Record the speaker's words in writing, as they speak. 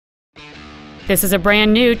This is a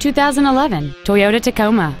brand new 2011 Toyota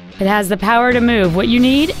Tacoma. It has the power to move what you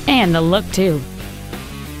need and the look too.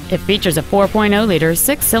 It features a 4.0-liter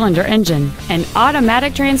six-cylinder engine, an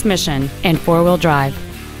automatic transmission, and four-wheel drive.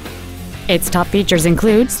 Its top features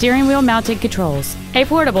include steering wheel mounted controls, a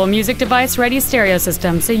portable music device ready stereo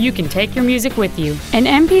system so you can take your music with you, an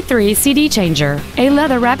MP3 CD changer, a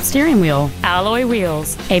leather-wrapped steering wheel, alloy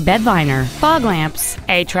wheels, a bed liner, fog lamps,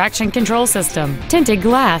 a traction control system, tinted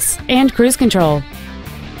glass, and cruise control.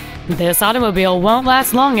 This automobile won't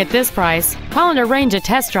last long at this price. Call and arrange a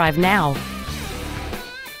test drive now.